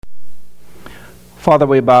Father,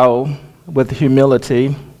 we bow with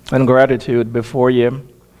humility and gratitude before you.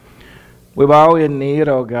 We bow in need,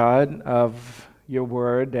 O God, of your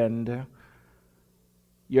word and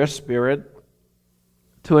your spirit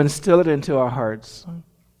to instill it into our hearts.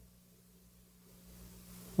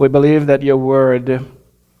 We believe that your word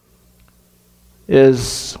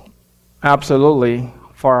is absolutely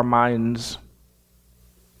for our minds,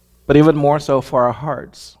 but even more so for our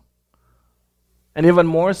hearts, and even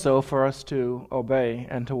more so for us to obey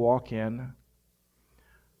and to walk in.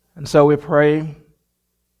 And so we pray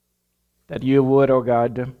that you would, O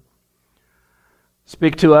God,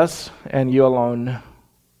 speak to us and you alone.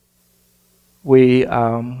 We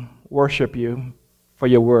worship you for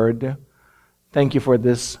your word. Thank you for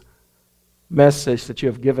this message that you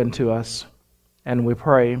have given to us. And we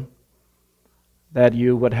pray that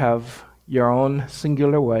you would have your own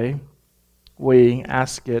singular way. We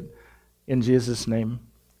ask it in Jesus' name.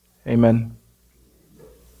 Amen.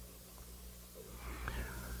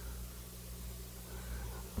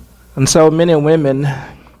 And so many women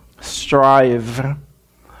strive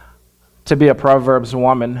to be a Proverbs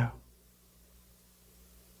woman.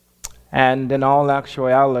 And in all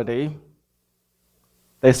actuality,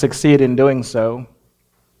 they succeed in doing so.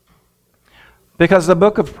 Because the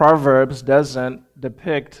book of Proverbs doesn't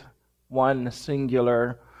depict one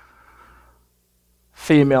singular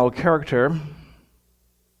female character,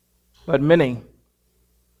 but many.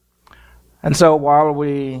 And so while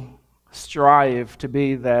we strive to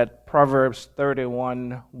be that Proverbs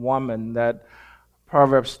 31 woman, that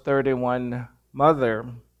Proverbs 31 mother,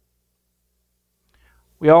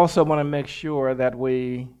 we also want to make sure that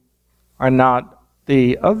we are not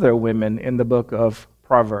the other women in the book of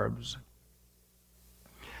Proverbs.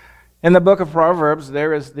 In the book of Proverbs,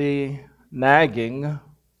 there is the nagging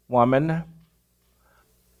woman.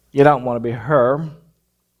 You don't want to be her.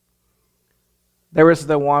 There is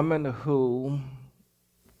the woman who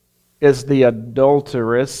is the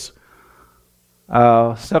adulteress,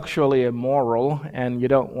 sexually immoral, and you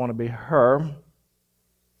don't want to be her.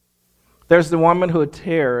 There's the woman who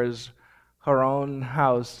tears her own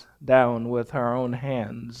house down with her own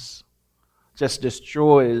hands, just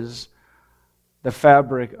destroys the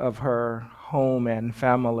fabric of her home and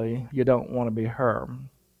family. You don't want to be her.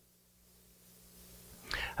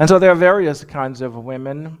 And so there are various kinds of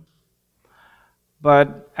women,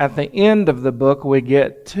 but at the end of the book we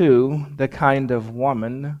get to the kind of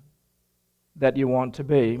woman that you want to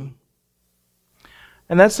be.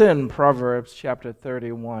 And that's in Proverbs chapter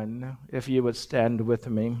 31, if you would stand with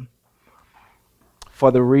me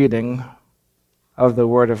for the reading of the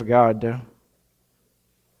Word of God.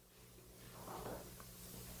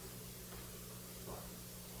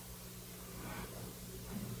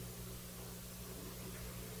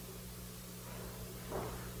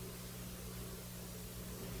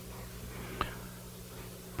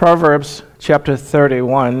 Proverbs chapter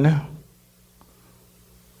 31,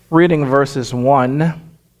 reading verses 1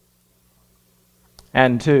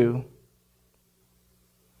 and 2.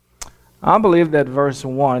 I believe that verse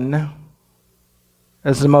 1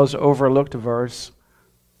 is the most overlooked verse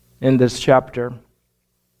in this chapter.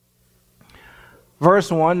 Verse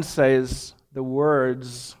 1 says the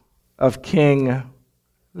words of King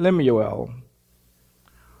Lemuel,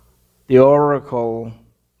 the oracle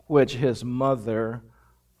which his mother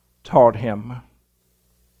taught him.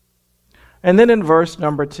 And then in verse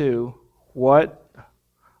number 2, what,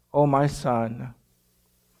 O my son,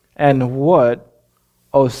 and what,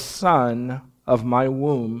 O son of my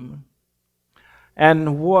womb,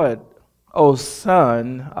 and what, O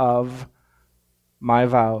son of my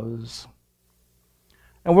vows.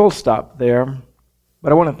 And we'll stop there,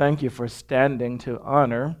 but I want to thank you for standing to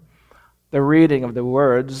honor the reading of the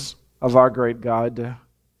words of our great God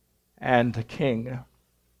and King.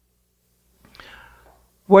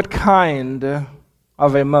 What kind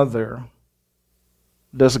of a mother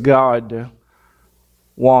does God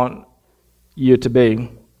want you to be?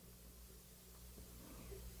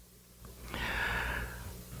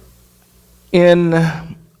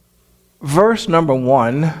 In verse number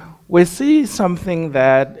 1, we see something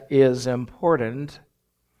that is important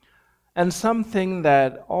and something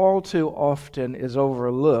that all too often is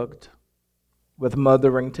overlooked with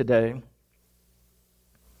mothering today.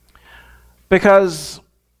 Because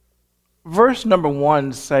verse number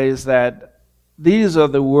 1 says that these are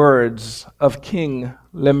the words of King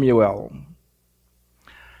Lemuel.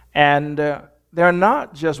 And they're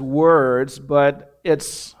not just words, but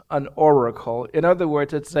it's an oracle. In other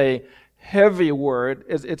words, it's a heavy word.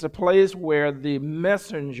 It's a place where the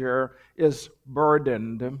messenger is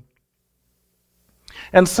burdened.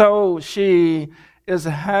 And so she is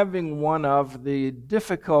having one of the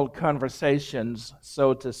difficult conversations,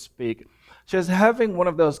 so to speak. She's having one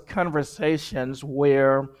of those conversations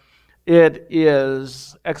where it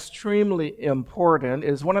is extremely important.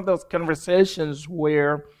 It's one of those conversations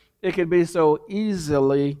where it can be so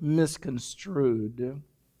easily misconstrued.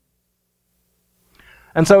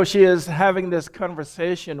 And so she is having this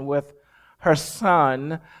conversation with her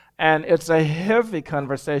son, and it's a heavy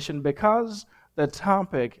conversation because the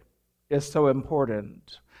topic is so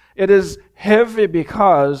important. It is heavy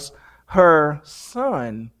because her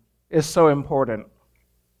son is so important.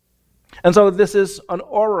 And so this is an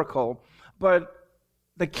oracle, but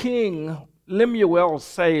the king, Lemuel,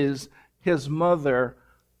 says his mother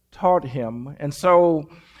taught him. And so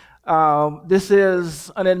this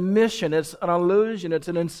is an admission, it's an allusion, it's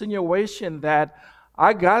an insinuation that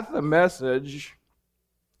I got the message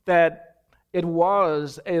that it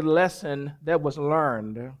was a lesson that was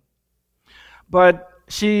learned. But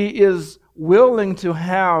she is willing to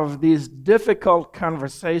have these difficult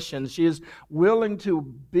conversations. She is willing to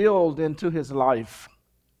build into his life.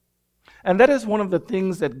 And that is one of the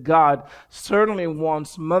things that God certainly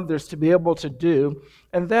wants mothers to be able to do,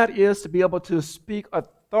 and that is to be able to speak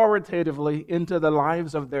authoritatively into the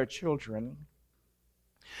lives of their children.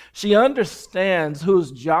 She understands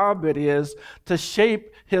whose job it is to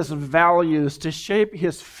shape his values, to shape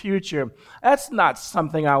his future. That's not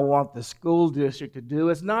something I want the school district to do.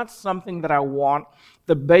 It's not something that I want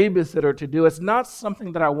the babysitter to do. It's not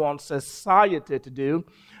something that I want society to do.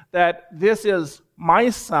 That this is my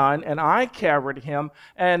son and I carried him,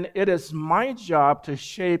 and it is my job to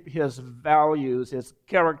shape his values, his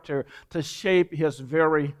character, to shape his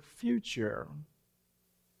very future.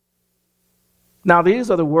 Now, these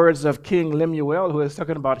are the words of King Lemuel, who is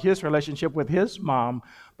talking about his relationship with his mom,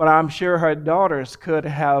 but I'm sure her daughters could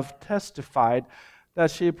have testified that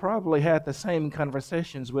she probably had the same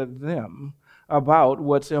conversations with them about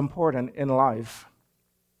what's important in life.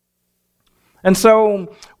 And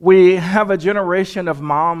so we have a generation of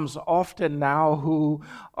moms often now who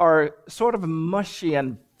are sort of mushy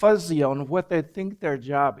and fuzzy on what they think their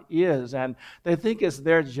job is, and they think it's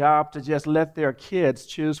their job to just let their kids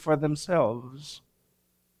choose for themselves,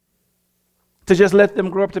 to just let them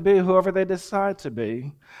grow up to be whoever they decide to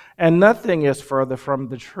be. And nothing is further from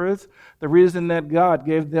the truth. The reason that God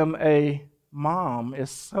gave them a mom is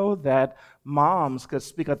so that moms could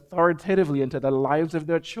speak authoritatively into the lives of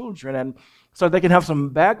their children, and so they can have some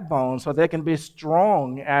backbone, so they can be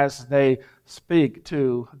strong as they speak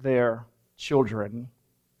to their children.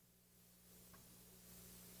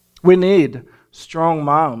 We need strong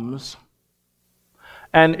moms,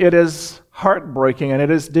 and it is heartbreaking and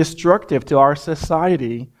it is destructive to our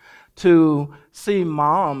society to see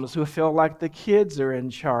moms who feel like the kids are in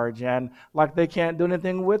charge and like they can't do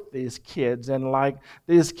anything with these kids and like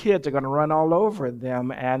these kids are going to run all over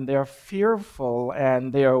them, and they're fearful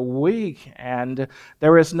and they're weak and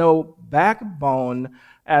there is no backbone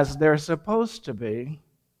as they're supposed to be.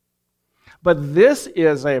 But this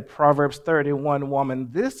is a Proverbs 31 woman.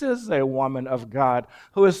 This is a woman of God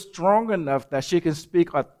who is strong enough that she can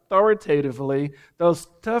speak authoritatively those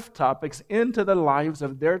tough topics into the lives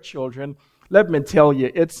of their children. Let me tell you,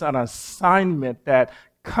 it's an assignment that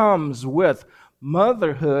comes with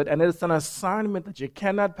motherhood, and it's an assignment that you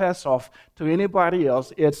cannot pass off to anybody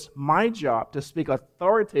else. It's my job to speak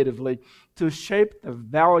authoritatively, to shape the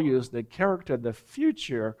values, the character, the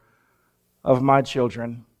future of my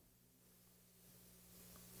children.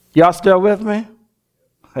 Y'all still with me?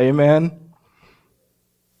 Amen.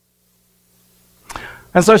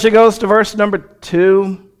 And so she goes to verse number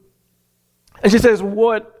 2, and she says,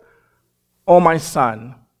 "What, O my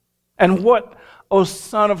son? And what, O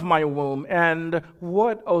son of my womb? And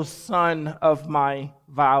what, O son of my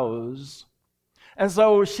vows?" And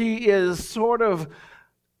so she is sort of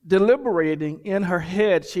deliberating in her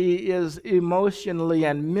head. She is emotionally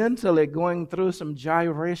and mentally going through some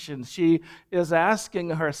gyrations. She is asking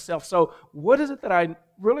herself, so what is it that I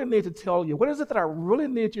really need to tell you? What is it that I really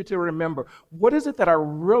need you to remember? What is it that I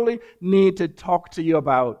really need to talk to you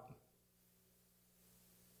about?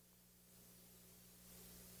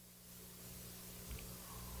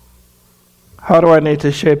 How do I need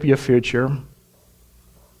to shape your future?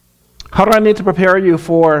 How do I need to prepare you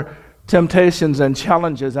for temptations and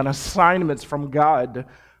challenges and assignments from God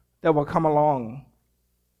that will come along?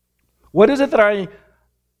 What is it that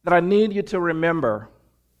I need you to remember?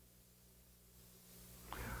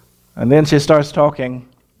 And then she starts talking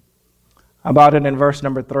about it in verse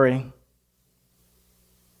number 3.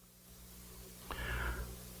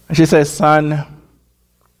 And she says, "Son,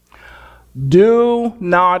 do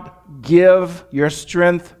not give your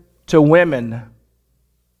strength to women,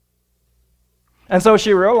 And so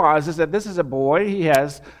she realizes that this is a boy. He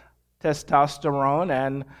has testosterone,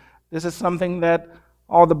 and this is something that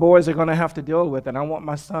all the boys are going to have to deal with, and I want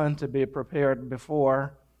my son to be prepared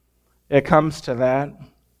before it comes to that.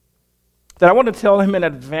 That I want to tell him in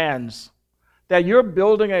advance that you're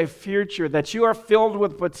building a future, that you are filled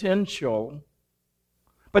with potential,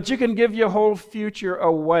 but you can give your whole future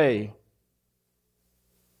away.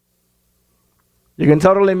 You can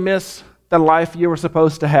totally miss the life you were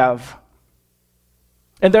supposed to have.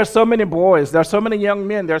 And there's so many boys, there's so many young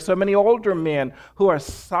men, there's so many older men who are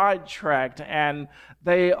sidetracked, and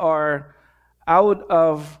they are out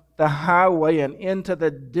of the highway and into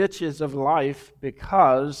the ditches of life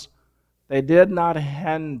because they did not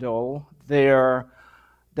handle their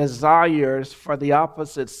desires for the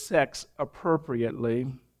opposite sex appropriately.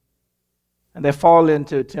 And they fall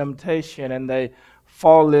into temptation, and they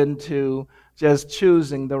fall into just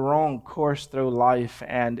choosing the wrong course through life,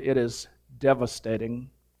 and it is devastating.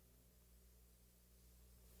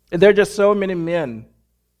 And there are just so many men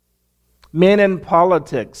in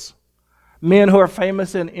politics, men who are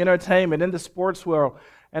famous in entertainment, in the sports world,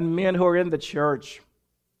 and men who are in the church,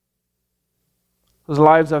 whose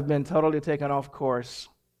lives have been totally taken off course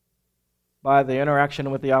by the interaction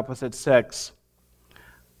with the opposite sex.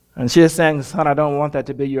 And she is saying, son, I don't want that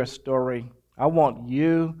to be your story. I want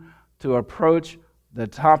you to approach the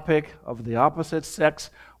topic of the opposite sex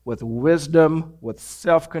with wisdom, with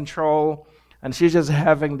self-control. And she's just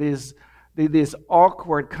having these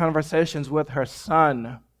awkward conversations with her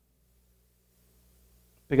son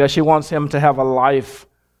because she wants him to have a life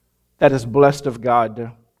that is blessed of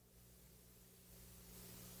God.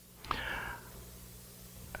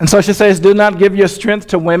 And so she says, do not give your strength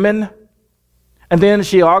to women. And then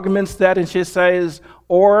she augments that and she says,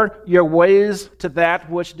 or your ways to that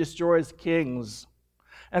which destroys kings.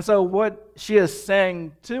 And so what she is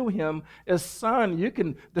saying to him is, son, you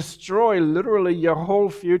can destroy literally your whole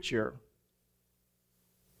future.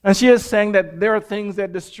 And she is saying that there are things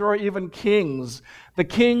that destroy even kings. The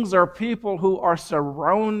kings are people who are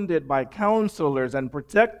surrounded by counselors and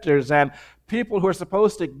protectors and people who are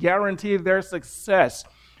supposed to guarantee their success.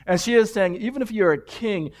 And she is saying, even if you're a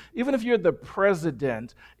king, even if you're the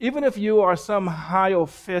president, even if you are some high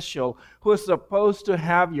official who is supposed to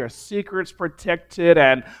have your secrets protected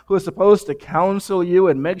and who is supposed to counsel you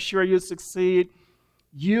and make sure you succeed,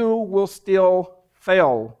 you will still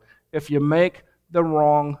fail if you make the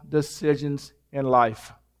wrong decisions in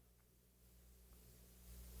life.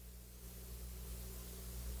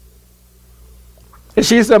 Is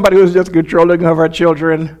she somebody who's just controlling of her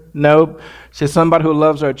children? Nope. She's somebody who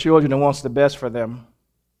loves her children and wants the best for them.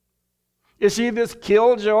 Is she this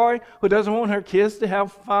killjoy who doesn't want her kids to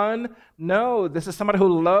have fun? No. This is somebody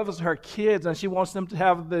who loves her kids and she wants them to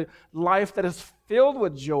have the life that is filled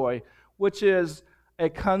with joy, which is a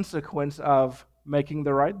consequence of making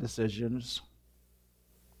the right decisions.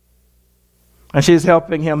 And she's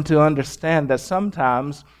helping him to understand that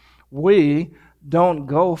sometimes we don't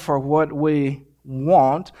go for what we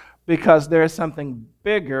want because there is something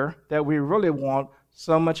bigger that we really want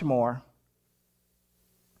so much more.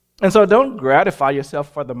 And so don't gratify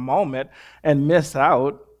yourself for the moment and miss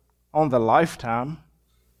out on the lifetime.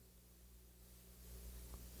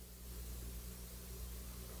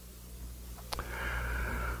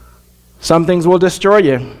 Some things will destroy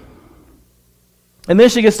you. And then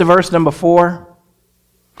she gets to verse number 4.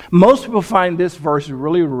 Most people find this verse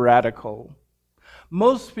really radical.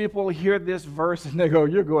 Most people hear this verse and they go,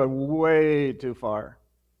 you're going way too far.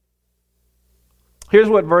 Here's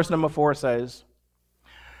what verse number 4 says.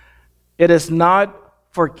 It is not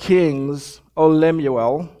for kings, O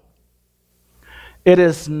Lemuel. It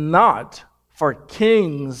is not for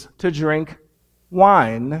kings to drink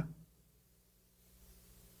wine.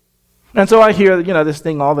 And so I hear, this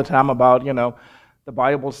thing all the time about, the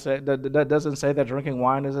Bible that doesn't say that drinking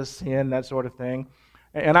wine is a sin, that sort of thing.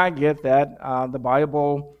 And I get that. The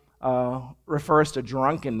Bible refers to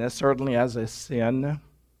drunkenness certainly as a sin.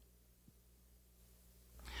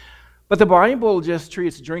 But the Bible just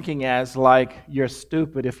treats drinking as like you're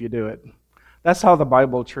stupid if you do it. That's how the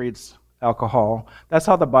Bible treats alcohol. That's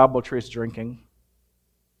how the Bible treats drinking.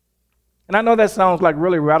 And I know that sounds like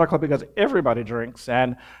really radical because everybody drinks,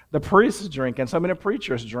 and the priests drink, and so many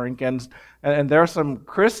preachers drink, and there are some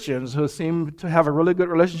Christians who seem to have a really good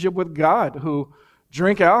relationship with God who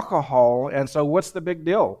drink alcohol, and so what's the big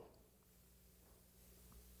deal?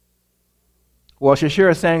 Well, she sure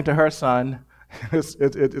is saying to her son,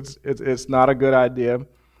 it's not a good idea,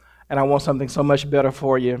 and I want something so much better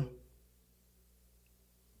for you.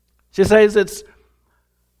 She says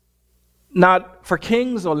not for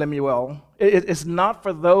kings, O Lemuel. It's not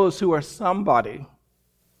for those who are somebody.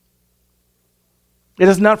 It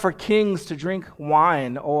is not for kings to drink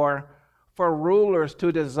wine or for rulers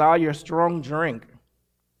to desire strong drink.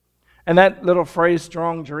 And that little phrase,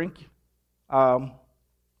 strong drink,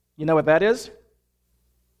 you know what that is?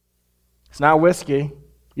 It's not whiskey.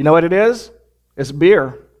 You know what it is? It's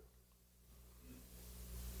beer.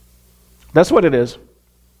 That's what it is.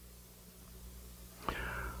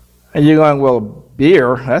 And you're going, well,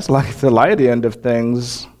 beer, that's like the light end of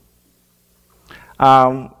things.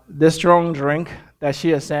 This strong drink that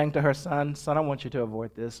she is saying to her son, I want you to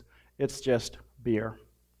avoid this. It's just beer.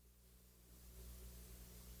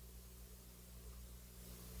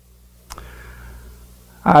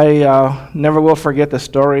 I never will forget the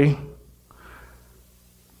story,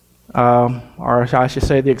 or I should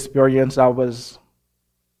say the experience. I was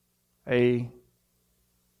a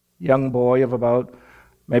young boy of about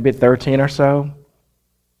maybe 13 or so.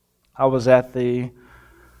 I was at the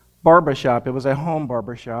barbershop. It was a home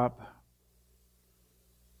barbershop.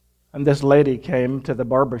 And this lady came to the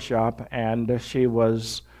barbershop, and she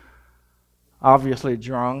was obviously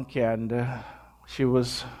drunk, and she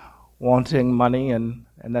was wanting money and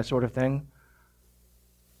that sort of thing.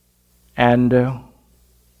 And the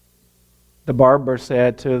barber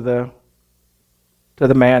said to the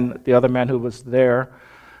other man who was there,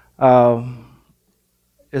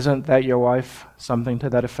 isn't that your wife? Something to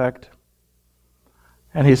that effect.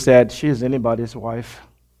 And he said, she is anybody's wife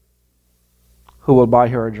who will buy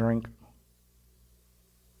her a drink.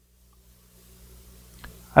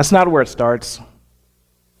 That's not where it starts.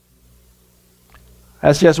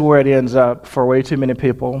 That's just where it ends up for way too many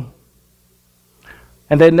people.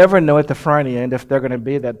 And they never know at the front end if they're going to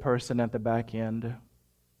be that person at the back end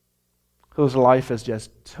whose life is just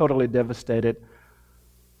totally devastated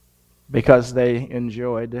because they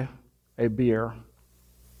enjoyed a beer.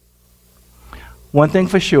 One thing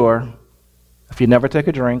for sure, if you never take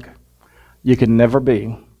a drink, you can never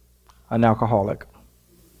be an alcoholic.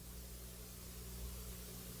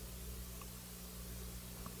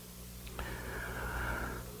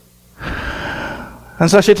 And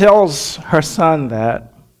so she tells her son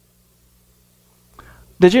that.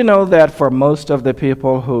 Did you know that for most of the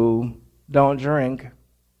people who don't drink,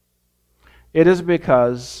 it is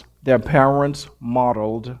because their parents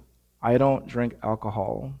modeled, I don't drink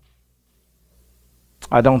alcohol.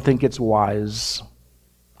 I don't think it's wise.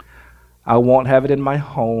 I won't have it in my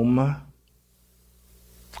home.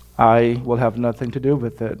 I will have nothing to do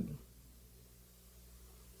with it.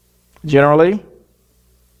 Generally,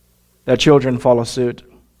 their children follow suit.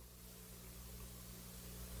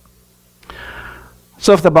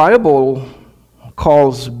 So if the Bible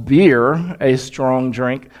calls beer a strong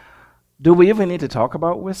drink, do we even need to talk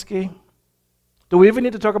about whiskey? Do we even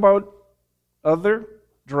need to talk about other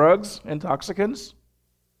drugs, intoxicants?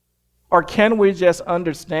 Or can we just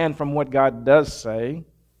understand from what God does say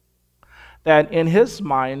that in His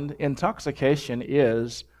mind, intoxication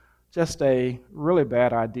is just a really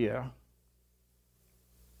bad idea?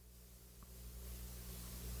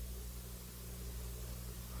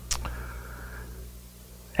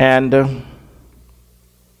 And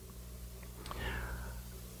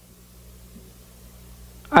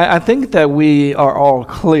I think that we are all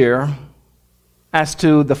clear as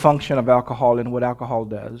to the function of alcohol and what alcohol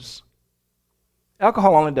does.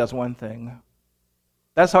 Alcohol only does one thing.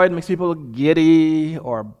 That's how it makes people giddy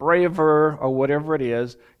or braver or whatever it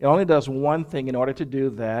is. It only does one thing in order to do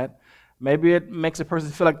that. Maybe it makes a person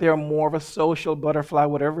feel like they're more of a social butterfly,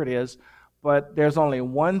 whatever it is. But there's only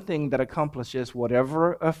one thing that accomplishes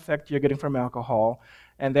whatever effect you're getting from alcohol,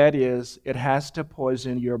 and that is it has to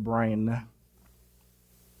poison your brain.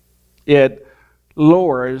 It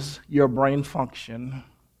lowers your brain function.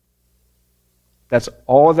 That's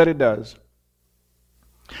all that it does.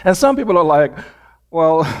 And some people are like,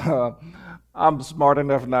 well, I'm smart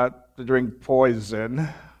enough not to drink poison.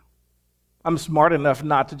 I'm smart enough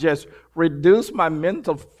not to just reduce my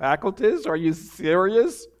mental faculties. Are you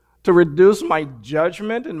serious? To reduce my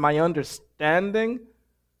judgment and my understanding?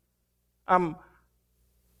 I'm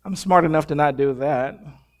smart enough to not do that.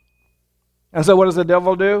 And so what does the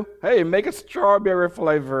devil do? Hey, make it strawberry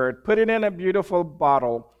flavored. Put it in a beautiful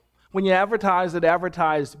bottle. When you advertise it,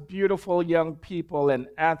 advertise beautiful young people and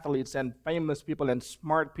athletes and famous people and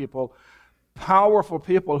smart people, powerful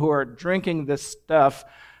people who are drinking this stuff,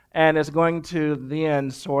 and it's going to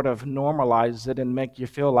then sort of normalize it and make you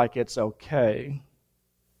feel like it's okay.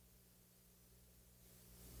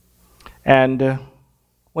 And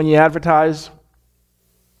when you advertise,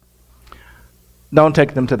 don't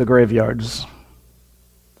take them to the graveyards.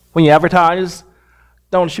 When you advertise,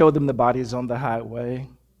 Don't show them the bodies on the highway.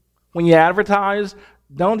 When you advertise,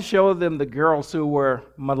 don't show them the girls who were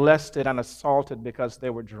molested and assaulted because they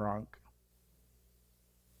were drunk.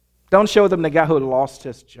 Don't show them the guy who lost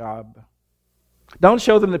his job. Don't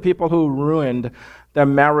show them the people who ruined their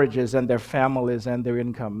marriages and their families and their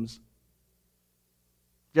incomes.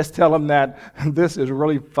 Just tell them that this is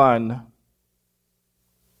really fun.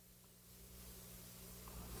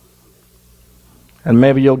 And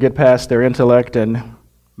maybe you'll get past their intellect and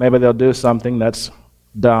maybe they'll do something that's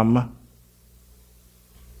dumb.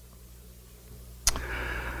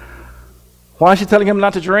 Why is she telling him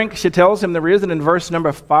not to drink? She tells him the reason in verse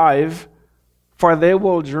number 5. For they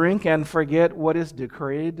will drink and forget what is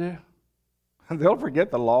decreed. They'll forget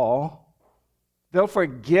the law. They'll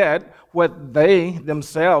forget what they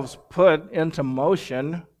themselves put into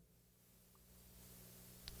motion.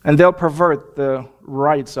 And they'll pervert the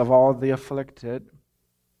rights of all the afflicted.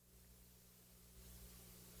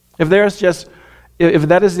 If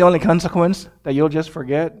that is the only consequence, that you'll just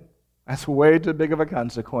forget, that's way too big of a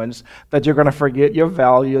consequence, that you're going to forget your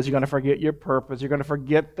values, you're going to forget your purpose, you're going to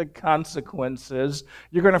forget the consequences,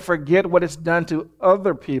 you're going to forget what it's done to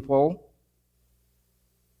other people.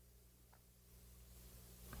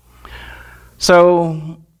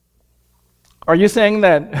 So, are you saying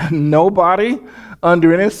that nobody,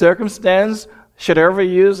 under any circumstance, should ever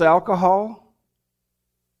use alcohol?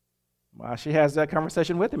 Well, she has that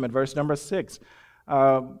conversation with him in verse number 6.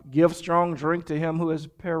 Give strong drink to him who is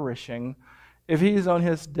perishing. If he's on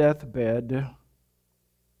his deathbed,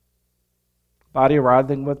 body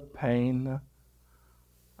writhing with pain,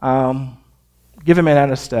 give him an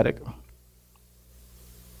anesthetic.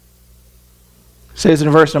 It says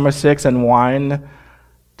in verse number 6, and wine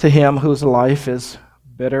to him whose life is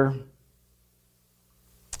bitter.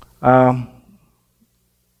 Kind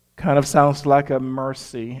of sounds like a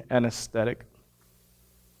mercy anesthetic.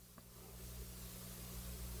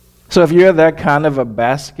 So if you're that kind of a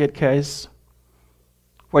basket case,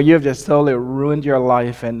 where you've just totally ruined your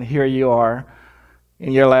life, and here you are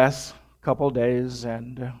in your last couple days,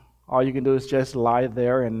 and all you can do is just lie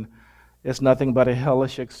there, and it's nothing but a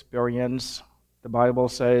hellish experience, the Bible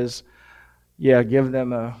says, yeah, give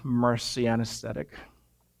them a mercy anesthetic.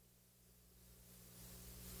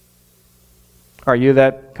 Are you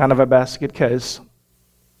that kind of a basket case?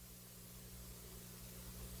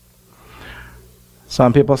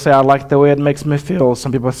 Some people say, I like the way it makes me feel.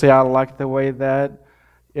 Some people say, I like the way that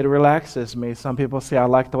it relaxes me. Some people say, I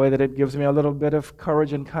like the way that it gives me a little bit of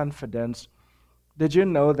courage and confidence. Did you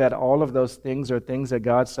know that all of those things are things that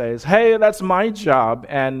God says, hey, that's my job,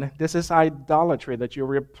 and this is idolatry, that you're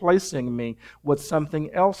replacing me with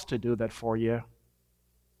something else to do that for you?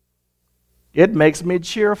 It makes me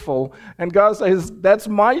cheerful. And God says, that's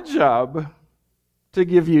my job, to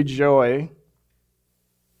give you joy.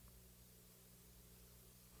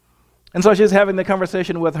 And so she's having the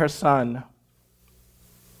conversation with her son.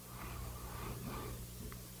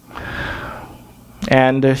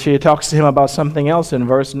 And she talks to him about something else in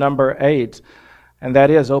verse number 8. And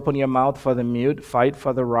that is, open your mouth for the mute, fight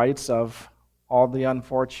for the rights of all the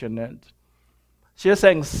unfortunate. She is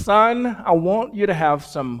saying, son, I want you to have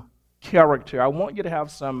some character. I want you to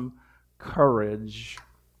have some courage.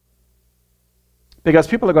 Because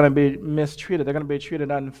people are going to be mistreated. They're going to be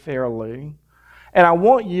treated unfairly. And I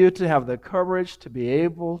want you to have the courage to be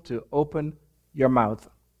able to open your mouth.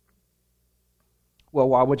 Well,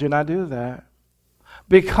 why would you not do that?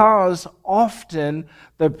 Because often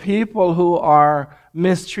the people who are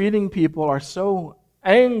mistreating people are so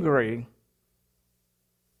angry.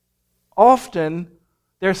 Often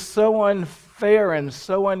they're so unfair and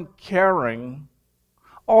so uncaring.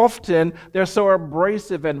 Often they're so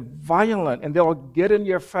abrasive and violent, and they'll get in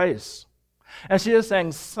your face. And she is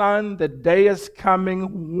saying, son, the day is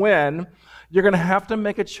coming when you're going to have to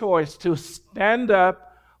make a choice to stand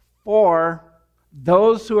up for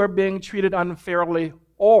those who are being treated unfairly,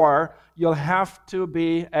 or you'll have to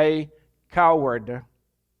be a coward.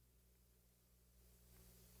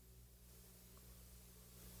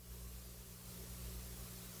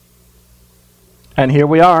 And here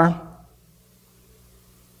we are.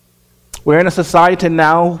 We're in a society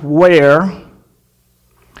now where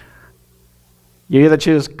you either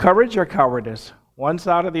choose courage or cowardice, one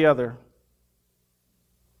side or the other.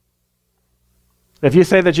 If you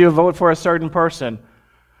say that you vote for a certain person,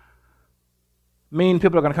 mean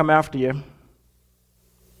people are going to come after you.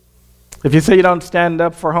 If you say you don't stand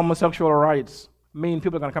up for homosexual rights, mean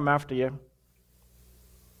people are going to come after you.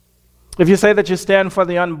 If you say that you stand for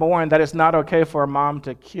the unborn, that it's not okay for a mom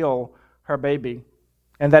to kill her baby,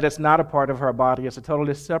 and that it's not a part of her body, it's a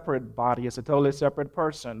totally separate body, it's a totally separate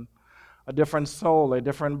person, a different soul, a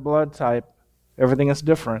different blood type. Everything is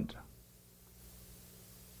different.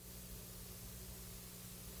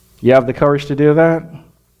 You have the courage to do that?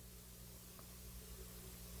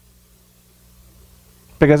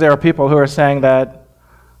 Because there are people who are saying that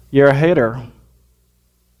you're a hater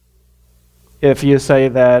if you say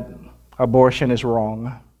that abortion is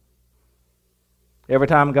wrong. Every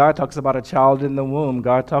time God talks about a child in the womb,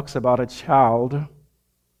 God talks about a child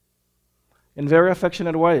in very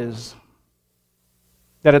affectionate ways,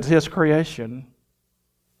 that it's His creation.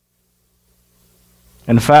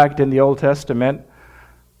 In fact, in the Old Testament,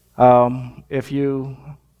 if you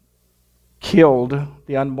killed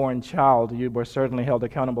the unborn child, you were certainly held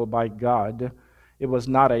accountable by God. It was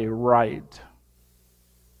not a right.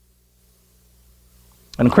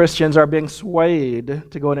 And Christians are being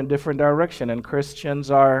swayed to go in a different direction, and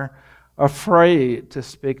Christians are afraid to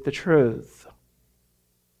speak the truth.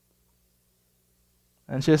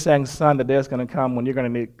 And she's saying, son, the day is going to come when you're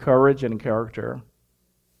going to need courage and character.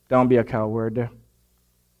 Don't be a coward.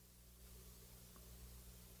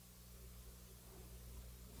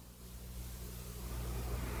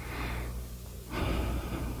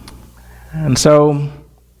 And so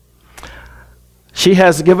she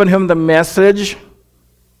has given him the message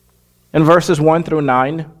in verses 1 through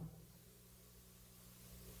 9.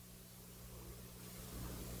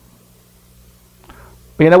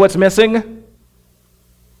 But you know what's missing?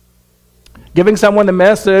 Giving someone the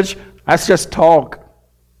message, that's just talk.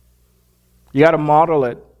 You got to model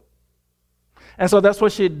it. And so that's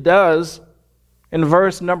what she does in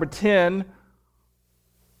verse number 10.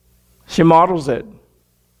 She models it.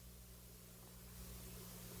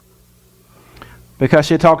 Because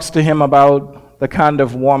she talks to him about the kind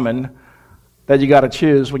of woman that you got to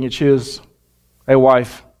choose when you choose a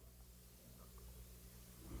wife.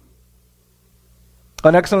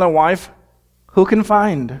 An excellent wife, who can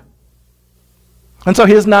find? And so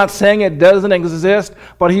he's not saying it doesn't exist,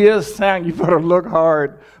 but he is saying you better look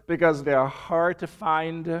hard because they're hard to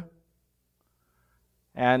find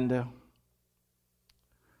and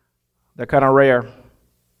they're kind of rare.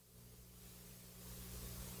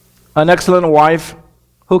 An excellent wife,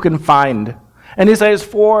 who can find? And he says,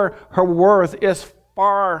 for her worth is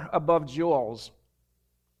far above jewels.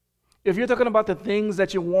 If you're talking about the things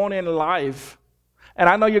that you want in life, and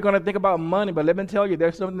I know you're going to think about money, but let me tell you,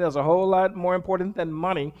 there's something that's a whole lot more important than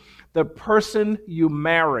money. The person you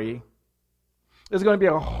marry is going to be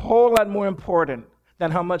a whole lot more important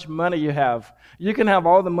than how much money you have. You can have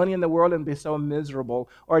all the money in the world and be so miserable,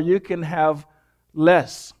 or you can have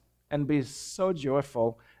less and be so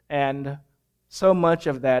joyful. And so much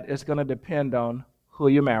of that is going to depend on who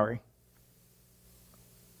you marry.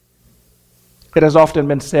 It has often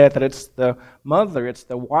been said that it's the mother, it's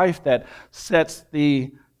the wife that sets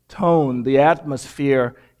the tone, the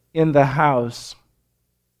atmosphere in the house.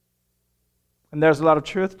 And there's a lot of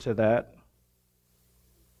truth to that.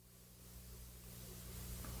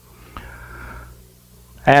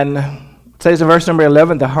 And it says in verse number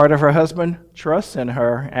 11, the heart of her husband trusts in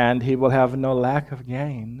her, and he will have no lack of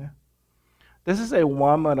gain. This is a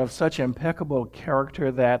woman of such impeccable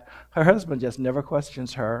character that her husband just never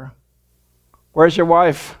questions her. Where's your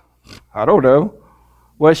wife? I don't know.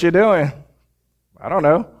 What's she doing? I don't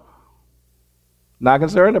know. Not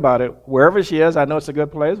concerned about it. Wherever she is, I know it's a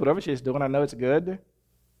good place. Whatever she's doing, I know it's good.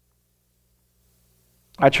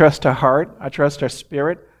 I trust her heart. I trust her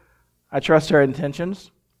spirit. I trust her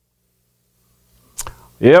intentions.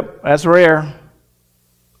 Yep, that's rare.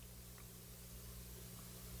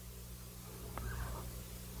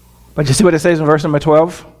 But you see what it says in verse number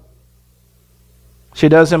 12? She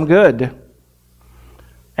does him good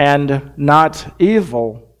and not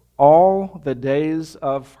evil all the days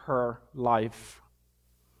of her life.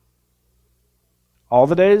 All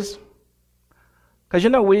the days? Because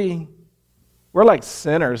we're like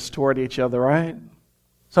sinners toward each other, right?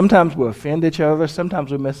 Sometimes we offend each other.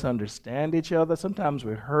 Sometimes we misunderstand each other. Sometimes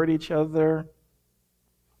we hurt each other.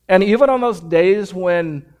 And even on those days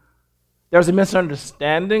when there's a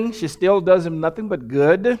misunderstanding, she still does him nothing but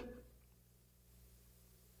good.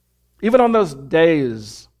 Even on those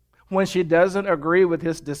days when she doesn't agree with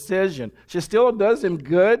his decision, she still does him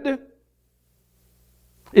good.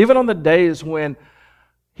 Even on the days when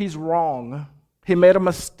he's wrong, he made a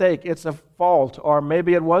mistake, it's a fault, or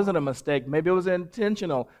maybe it wasn't a mistake, maybe it was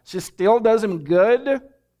intentional, she still does him good.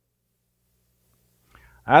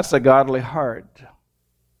 That's a godly heart.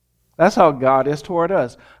 That's how God is toward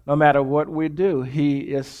us. No matter what we do, He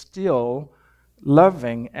is still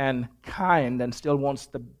loving and kind and still wants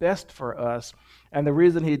the best for us. And the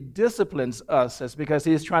reason He disciplines us is because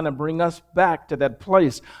He's trying to bring us back to that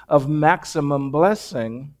place of maximum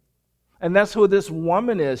blessing. And that's who this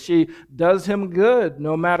woman is. She does him good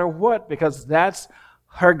no matter what, because that's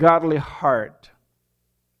her godly heart.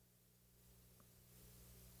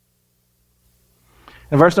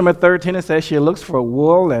 In verse number 13, it says she looks for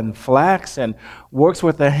wool and flax and works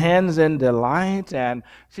with her hands in delight, and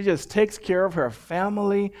she just takes care of her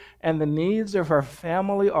family, and the needs of her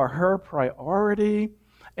family are her priority.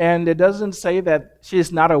 And it doesn't say that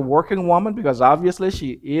she's not a working woman, because obviously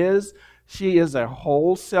she is. She is a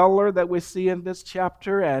wholesaler that we see in this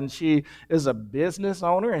chapter, and she is a business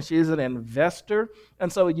owner, and she's an investor.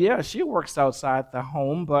 And so, yeah, she works outside the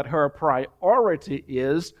home, but her priority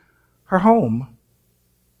is her home.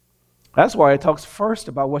 That's why it talks first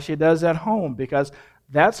about what she does at home, because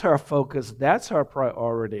that's her focus, that's her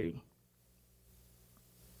priority.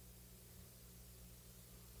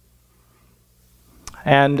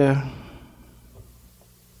 And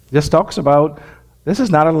this talks about this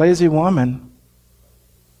is not a lazy woman.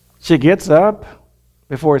 She gets up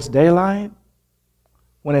before it's daylight.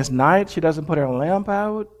 When it's night, she doesn't put her lamp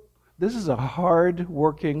out. This is a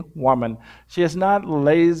hard-working woman. She is not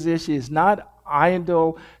lazy. She is not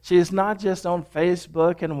idle. She is not just on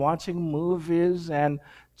Facebook and watching movies and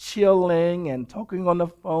chilling and talking on the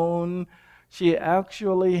phone. She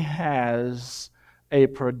actually has a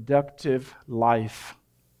productive life.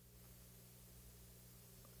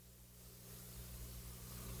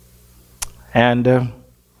 And it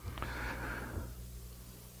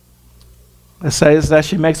says that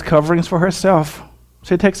she makes coverings for herself.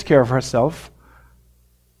 She takes care of herself.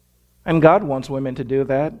 And God wants women to do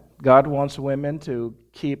that. God wants women to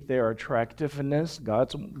keep their attractiveness.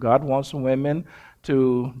 God wants women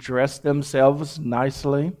to dress themselves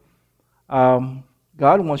nicely. God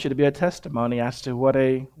wants you to be a testimony as to what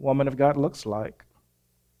a woman of God looks like.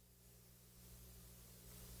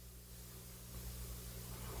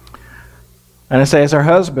 And it says her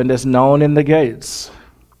husband is known in the gates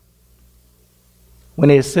when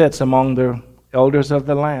he sits among the elders of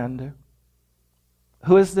the land.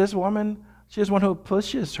 Who is this woman? She's one who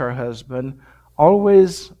pushes her husband,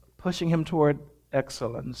 always pushing him toward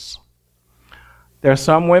excellence. There are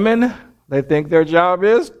some women, they think their job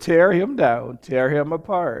is tear him down, tear him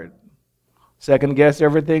apart, second guess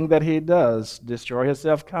everything that he does, destroy his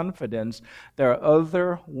self-confidence. There are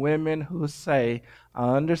other women who say,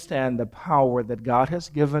 I understand the power that God has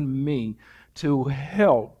given me to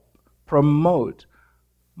help promote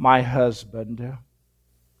my husband.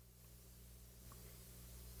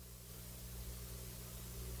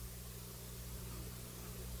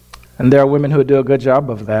 And there are women who do a good job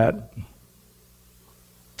of that.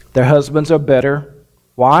 Their husbands are better.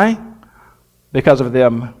 Why? Because of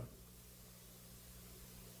them.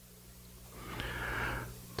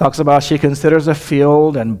 Talks about she considers a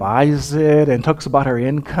field and buys it, and talks about her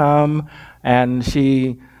income, and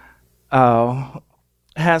she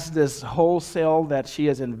has this wholesale that she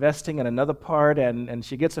is investing in another part, and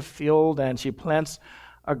she gets a field and she plants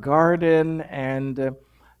a garden. And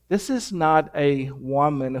this is not a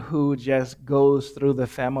woman who just goes through the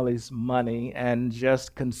family's money and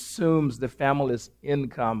just consumes the family's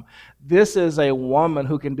income. This is a woman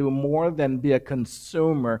who can do more than be a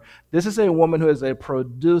consumer. This is a woman who is a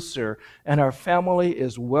producer, and her family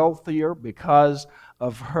is wealthier because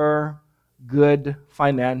of her good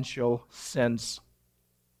financial sense.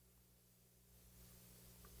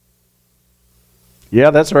 Yeah,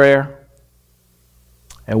 that's rare.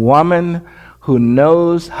 A woman who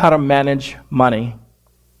knows how to manage money.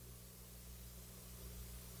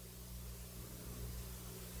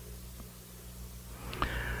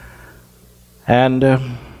 And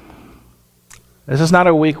this is not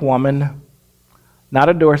a weak woman, not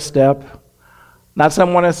a doorstep, not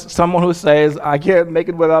someone who says, I can't make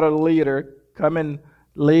it without a leader, come and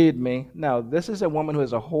lead me. No, this is a woman who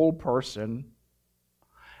is a whole person.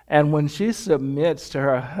 And when she submits to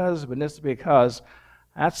her husband, it's because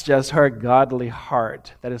that's just her godly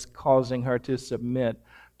heart that is causing her to submit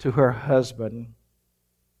to her husband.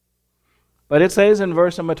 But it says in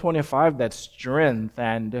verse number 25 that strength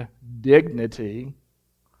and dignity,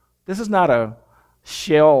 this is not a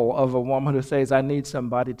shell of a woman who says, I need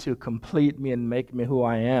somebody to complete me and make me who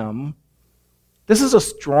I am. This is a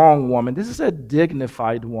strong woman. This is a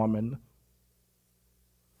dignified woman.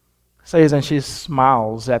 It says, and she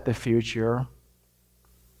smiles at the future.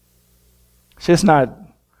 She's not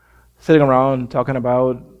sitting around talking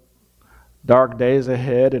about dark days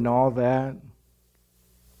ahead and all that,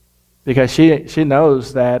 because she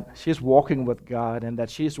knows that she's walking with God and that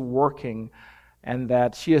she's working and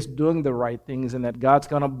that she is doing the right things and that God's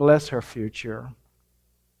going to bless her future.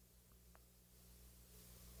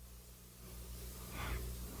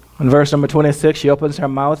 In verse number 26, she opens her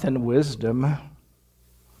mouth in wisdom.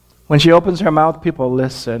 When she opens her mouth, people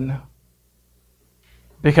listen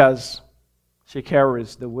because she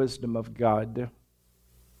carries the wisdom of God.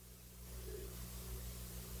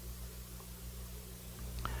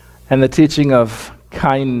 And the teaching of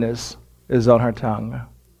kindness is on her tongue.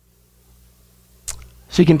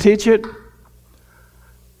 She can teach it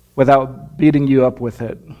without beating you up with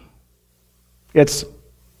it. It's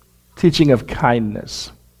teaching of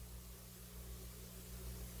kindness.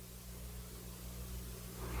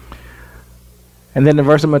 And then in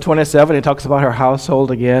verse number 27, he talks about her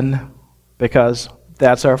household again, because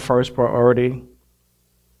that's our first priority.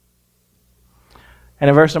 And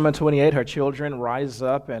in verse number 28, her children rise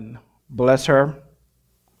up and bless her.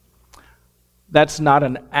 That's not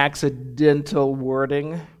an accidental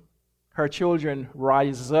wording. Her children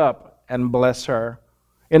rise up and bless her.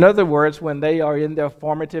 In other words, when they are in their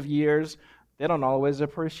formative years, they don't always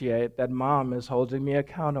appreciate that mom is holding me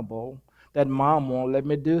accountable, that mom won't let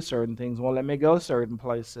me do certain things, won't let me go certain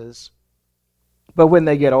places. But when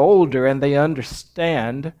they get older and they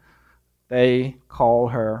understand, they call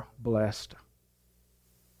her blessed.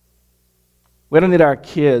 We don't need our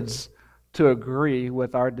kids to agree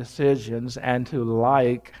with our decisions and to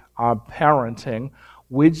like our parenting.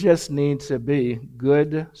 We just need to be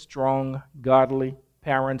good, strong, godly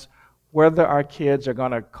parents, whether our kids are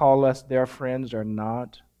going to call us their friends or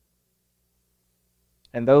not.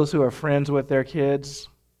 And those who are friends with their kids,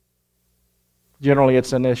 generally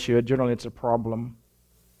it's an issue, generally it's a problem.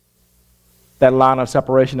 That line of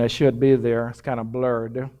separation that should be there is kind of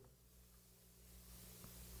blurred.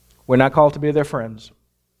 We're not called to be their friends.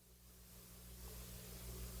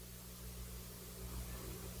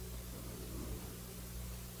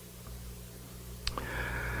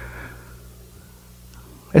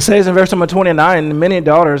 It says in verse number 29, many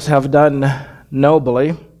daughters have done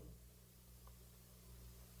nobly,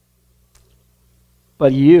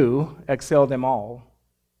 but you excel them all.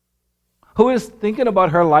 Who is thinking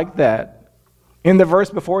about her like that? In the verse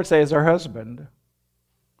before it says her husband.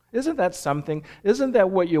 Isn't that something? Isn't that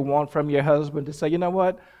what you want from your husband, to say, you know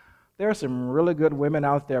what? There are some really good women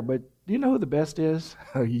out there, but do you know who the best is?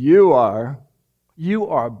 You are. You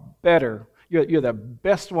are better. You're the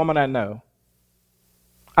best woman I know.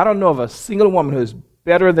 I don't know of a single woman who is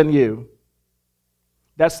better than you.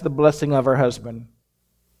 That's the blessing of her husband.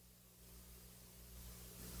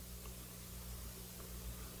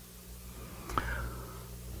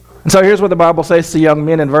 And so here's what the Bible says to young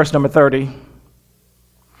men in verse number 30.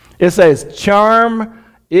 It says, charm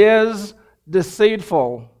is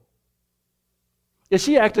deceitful. Is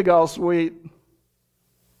she acting all sweet?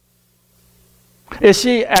 Is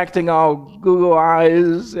she acting all Google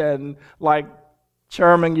eyes and like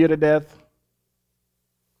charming you to death?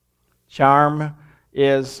 Charm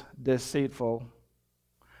is deceitful.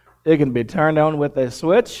 It can be turned on with a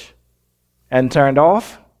switch and turned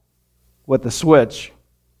off with a switch.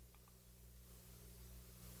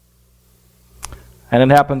 And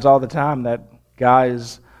it happens all the time that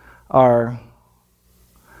guys are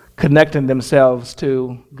connecting themselves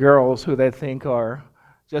to girls who they think are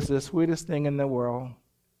just the sweetest thing in the world.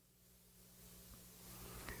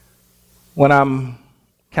 When I'm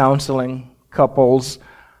counseling couples,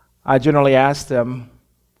 I generally ask them,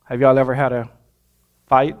 have y'all ever had a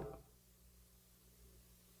fight?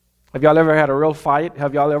 Have y'all ever had a real fight?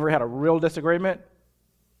 Have y'all ever had a real disagreement?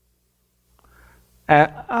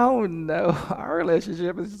 And oh no, our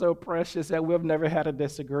relationship is so precious that we've never had a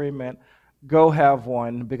disagreement. Go have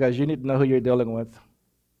one, because you need to know who you're dealing with.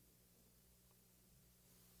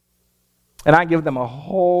 And I give them a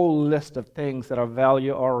whole list of things that are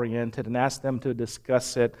value-oriented and ask them to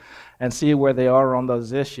discuss it and see where they are on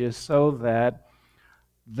those issues so that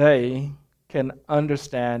they can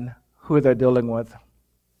understand who they're dealing with.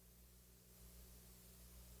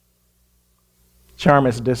 Charm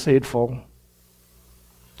is deceitful.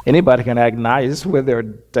 Anybody can act nice when they're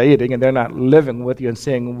dating and they're not living with you and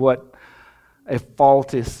seeing what a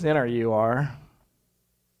faulty sinner you are.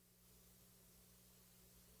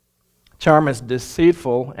 Charm is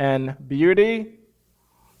deceitful, and beauty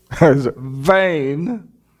is vain.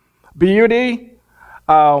 Beauty,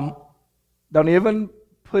 don't even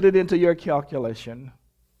put it into your calculation.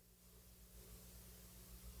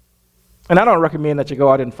 And I don't recommend that you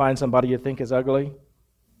go out and find somebody you think is ugly,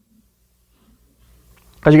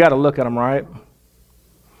 because you got to look at them, right?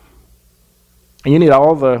 And you need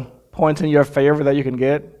all the points in your favor that you can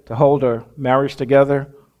get to hold a marriage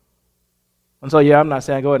together. And so, I'm not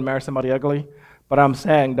saying go and marry somebody ugly, but I'm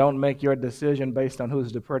saying don't make your decision based on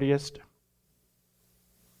who's the prettiest.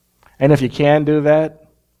 And if you can do that,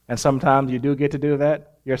 and sometimes you do get to do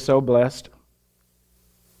that, you're so blessed.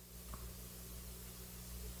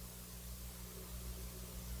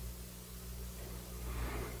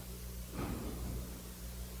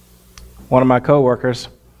 One of my coworkers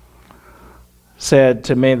said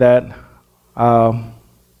to me that,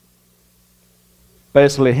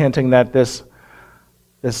 basically hinting that this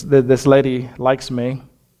lady likes me,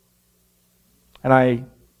 and I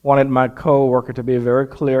wanted my coworker to be very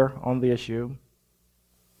clear on the issue.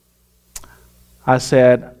 I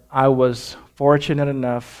said I was fortunate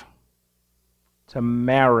enough to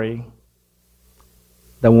marry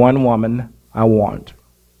the one woman I want.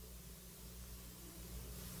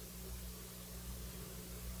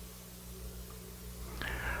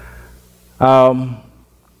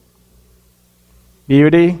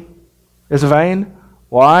 Beauty is vain.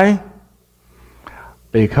 Why?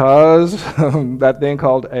 Because that thing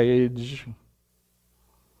called age.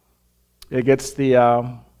 It gets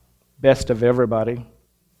the best of everybody.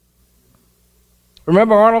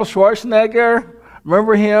 Remember Arnold Schwarzenegger?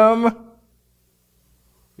 Remember him?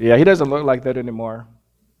 Yeah, he doesn't look like that anymore.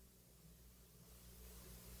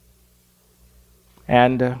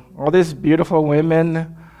 And all these beautiful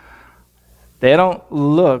women, they don't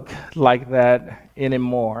look like that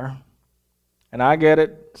anymore. And I get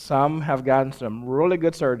it. Some have gotten some really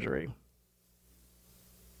good surgery.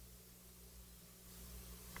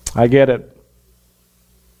 I get it.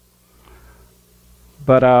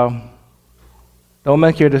 But don't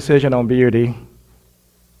make your decision on beauty.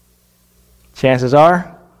 Chances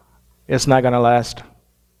are, it's not going to last.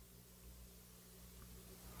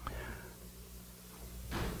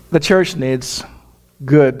 The church needs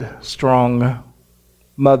good, strong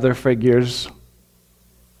mother figures.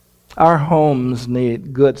 Our homes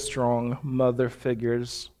need good, strong mother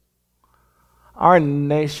figures. Our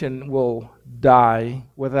nation will die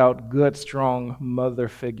without good, strong mother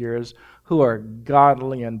figures who are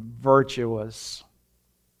godly and virtuous.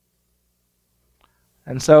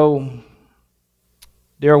 And so,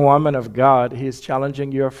 dear woman of God, He's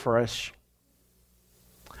challenging you afresh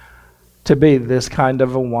to be this kind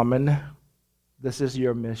of a woman. This is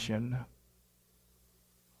your mission.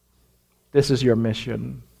 This is your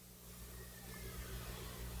mission.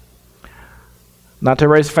 Not to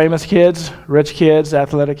raise famous kids, rich kids,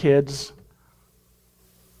 athletic kids,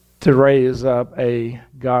 to raise up a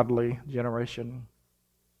godly generation.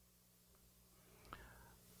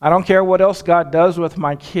 I don't care what else God does with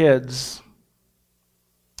my kids,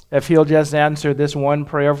 if He'll just answer this one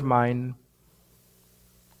prayer of mine.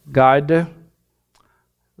 God,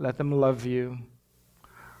 let them love you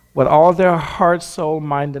with all their heart, soul,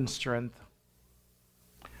 mind, and strength,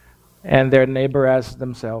 and their neighbor as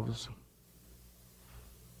themselves.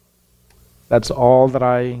 That's all that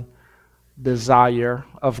I desire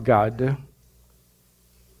of God.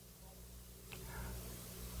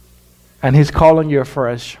 And He's calling you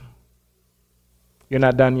afresh. You're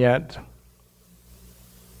not done yet.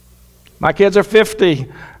 My kids are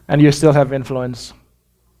 50, and you still have influence.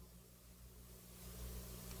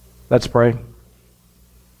 Let's pray.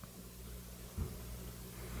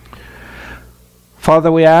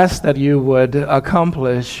 Father, we ask that you would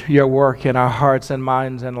accomplish your work in our hearts and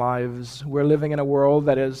minds and lives. We're living in a world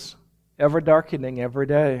that is ever darkening every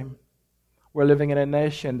day. We're living in a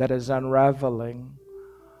nation that is unraveling.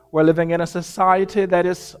 We're living in a society that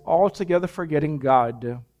is altogether forgetting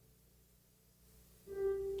God.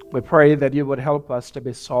 We pray that you would help us to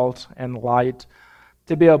be salt and light,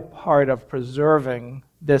 to be a part of preserving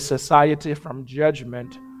this society from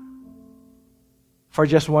judgment for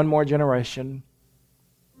just one more generation.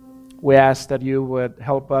 We ask that you would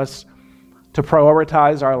help us to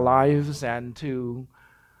prioritize our lives and to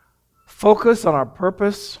focus on our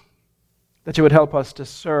purpose, that you would help us to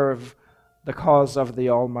serve the cause of the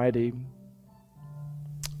Almighty.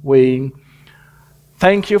 We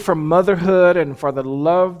thank you for motherhood and for the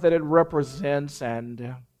love that it represents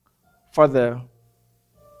and for the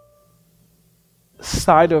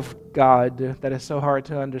side of God that is so hard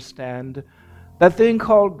to understand. That thing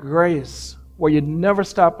called grace, where you never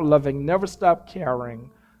stop loving, never stop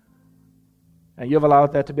caring. And you've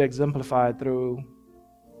allowed that to be exemplified through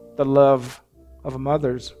the love of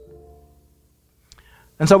mothers.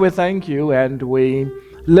 And so we thank you, and we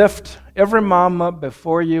lift every mom up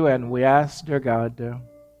before you, and we ask, dear God,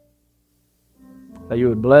 that you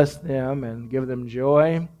would bless them and give them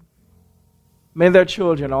joy. May their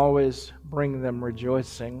children always bring them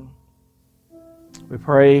rejoicing. We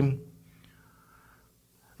pray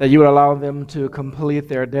that you would allow them to complete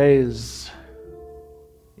their days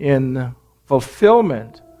in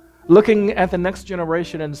fulfillment, looking at the next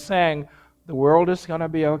generation and saying, the world is going to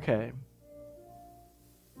be okay.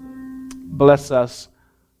 Bless us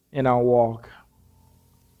in our walk.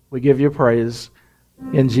 We give you praise.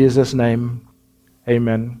 In Jesus' name,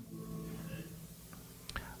 amen.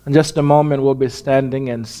 In just a moment, we'll be standing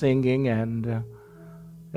and singing, and